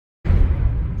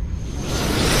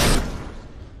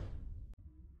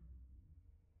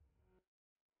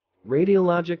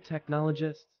Radiologic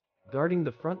Technologists, guarding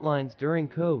the front lines during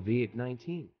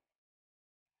COVID-19.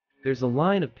 There's a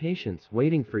line of patients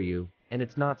waiting for you, and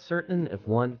it's not certain if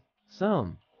one,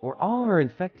 some, or all are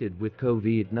infected with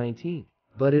COVID-19,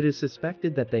 but it is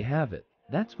suspected that they have it.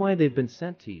 That's why they've been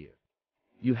sent to you.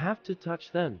 You have to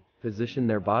touch them, position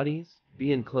their bodies,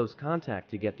 be in close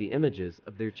contact to get the images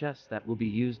of their chests that will be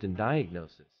used in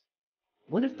diagnosis.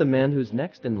 What if the man who's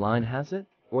next in line has it,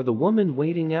 or the woman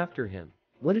waiting after him?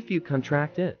 What if you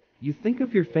contract it? You think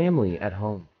of your family at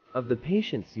home, of the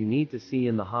patients you need to see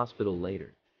in the hospital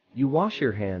later. You wash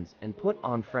your hands and put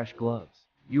on fresh gloves.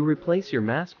 You replace your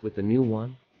mask with a new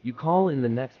one. You call in the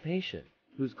next patient,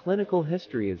 whose clinical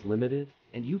history is limited,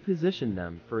 and you position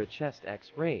them for a chest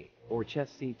X-ray or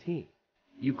chest CT.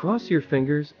 You cross your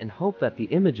fingers and hope that the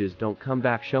images don't come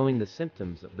back showing the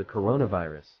symptoms of the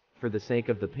coronavirus, for the sake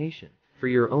of the patient, for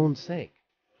your own sake.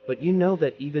 But you know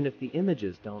that even if the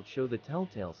images don't show the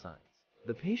telltale signs,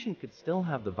 the patient could still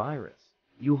have the virus.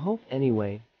 You hope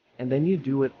anyway, and then you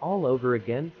do it all over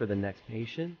again for the next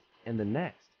patient, and the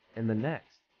next, and the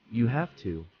next. You have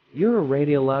to. You're a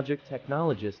radiologic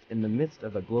technologist in the midst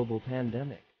of a global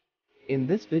pandemic. In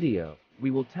this video,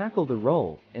 we will tackle the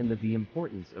role and the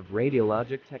importance of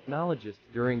radiologic technologists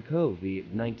during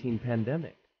COVID-19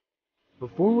 pandemic.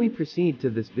 Before we proceed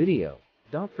to this video,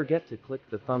 don't forget to click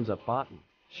the thumbs up button,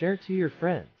 share to your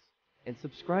friends, and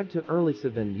subscribe to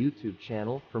Early7 YouTube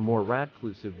channel for more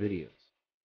radclusive videos.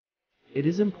 It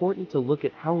is important to look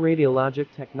at how radiologic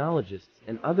technologists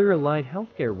and other allied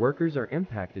healthcare workers are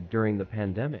impacted during the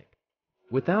pandemic.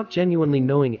 Without genuinely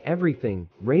knowing everything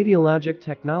radiologic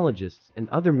technologists and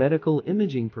other medical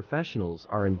imaging professionals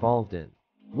are involved in,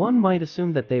 one might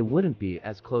assume that they wouldn't be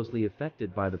as closely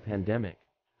affected by the pandemic,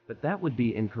 but that would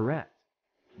be incorrect.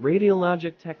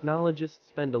 Radiologic technologists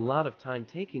spend a lot of time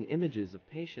taking images of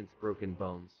patients' broken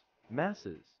bones,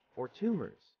 masses, or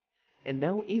tumors. And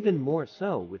now even more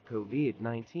so with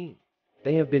COVID-19.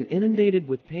 They have been inundated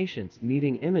with patients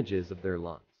needing images of their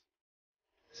lungs.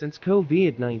 Since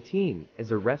COVID-19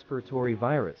 is a respiratory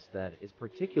virus that is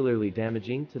particularly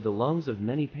damaging to the lungs of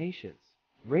many patients,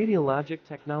 radiologic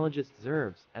technologists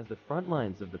serve as the front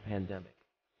lines of the pandemic.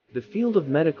 The field of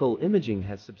medical imaging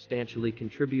has substantially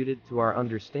contributed to our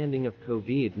understanding of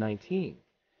COVID-19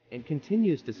 and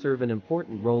continues to serve an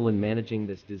important role in managing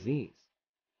this disease.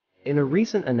 In a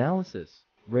recent analysis,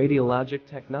 radiologic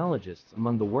technologists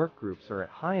among the work groups are at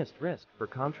highest risk for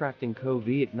contracting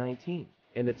COVID-19,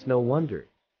 and it's no wonder.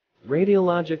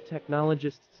 Radiologic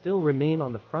technologists still remain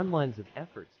on the front lines of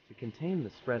efforts to contain the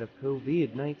spread of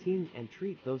COVID-19 and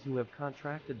treat those who have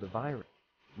contracted the virus.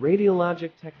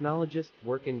 Radiologic technologists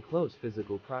work in close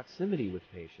physical proximity with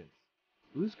patients,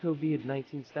 whose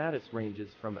COVID-19 status ranges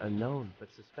from unknown but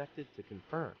suspected to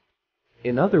confirmed.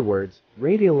 In other words,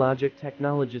 radiologic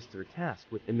technologists are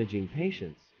tasked with imaging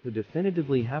patients who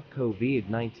definitively have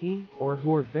COVID-19 or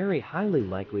who are very highly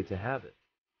likely to have it.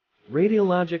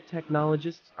 Radiologic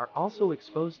technologists are also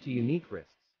exposed to unique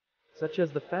risks, such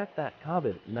as the fact that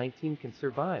COVID-19 can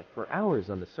survive for hours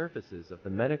on the surfaces of the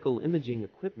medical imaging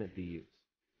equipment they use,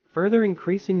 further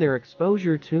increasing their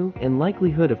exposure to and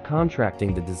likelihood of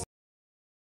contracting the disease.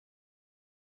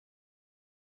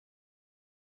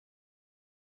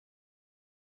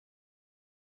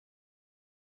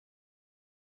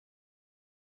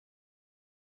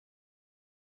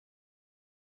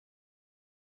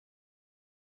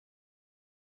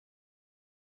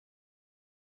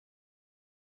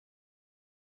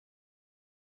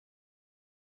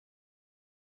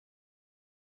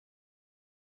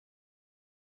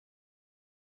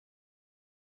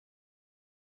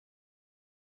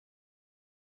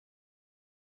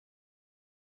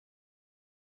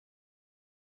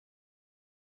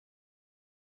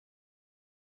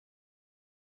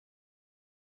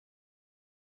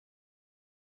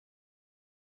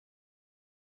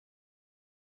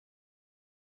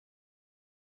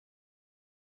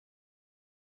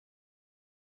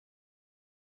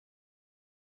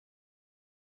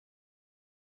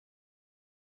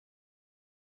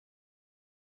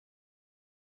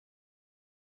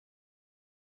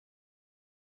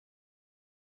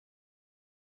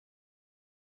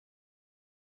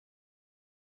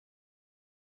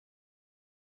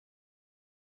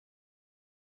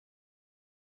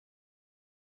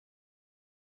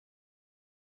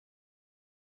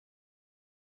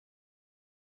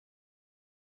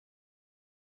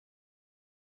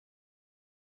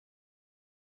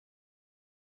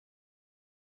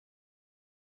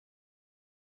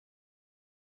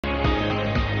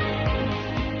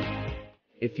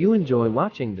 If you enjoy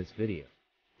watching this video,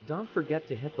 don't forget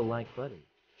to hit the like button,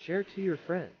 share to your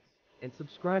friends, and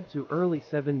subscribe to Early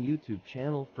 7 YouTube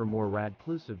channel for more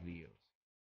rad-clusive videos.